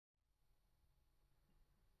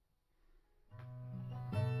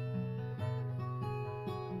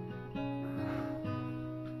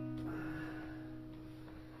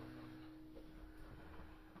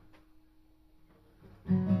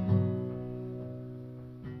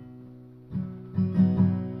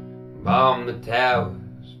Bomb the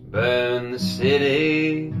towers, burn the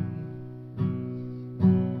city.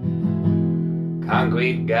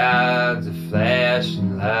 Concrete gods of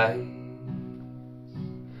flashing lights.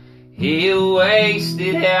 He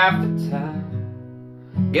wasted half the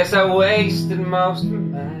time. Guess I wasted most of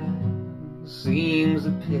mine. Seems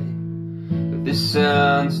a pity, but the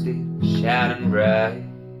sun's still shining bright.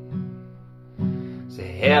 So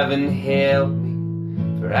heaven help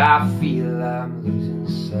me, for I feel I'm losing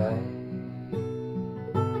sight.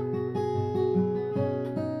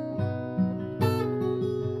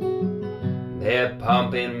 They're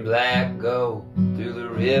pumping black gold through the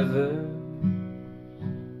river,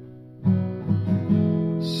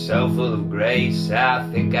 so full of grace I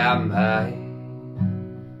think I might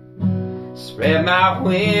spread my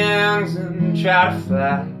wings and try to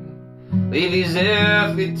fly. Leave these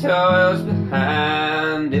earthly toils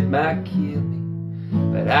behind. It might kill me,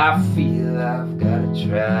 but I feel I've gotta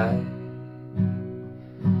try.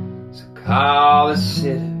 So call a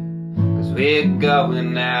sitter, 'cause we're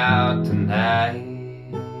going out tonight.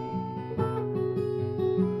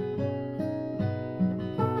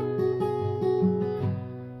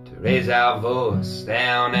 To raise our voice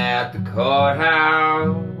down at the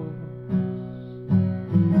courthouse.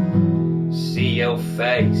 See your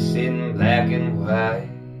face in black and white.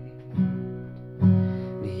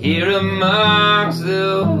 Here amongst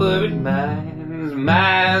the worried minds,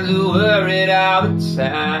 minds who worried all the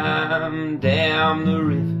time. Down the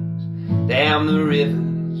rivers,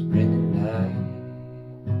 bringing night.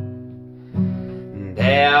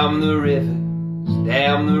 Down the rivers,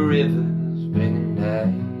 bringing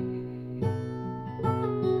night.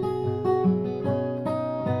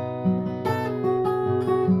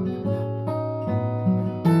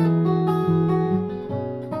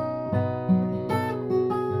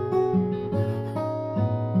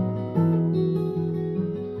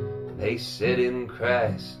 They said in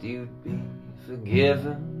Christ you'd be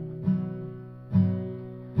forgiven.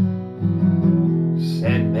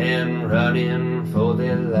 Sent men running for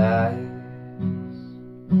their lives.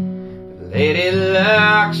 But Lady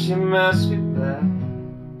Luck, she must be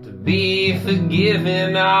blind to be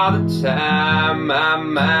forgiven all the time. My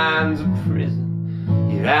mind's a prison,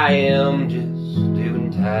 here I am just doing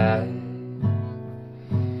time.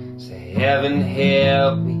 So heaven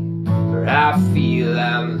help me, for I feel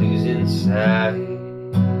I'm losing sight.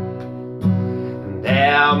 And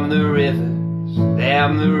down the rivers,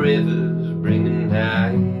 bringing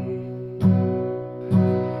night.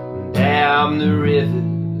 Down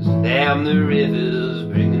the rivers,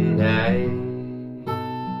 bringing night.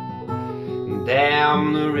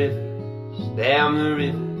 Down the rivers,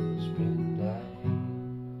 bringing night.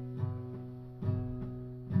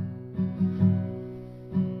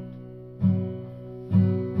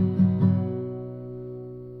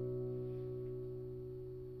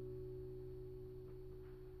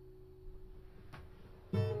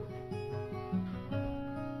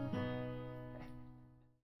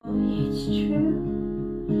 It's true,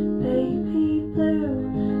 baby blue.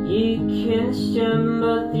 You can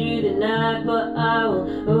stumble through the night, but I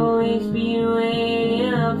will always be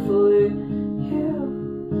waiting up for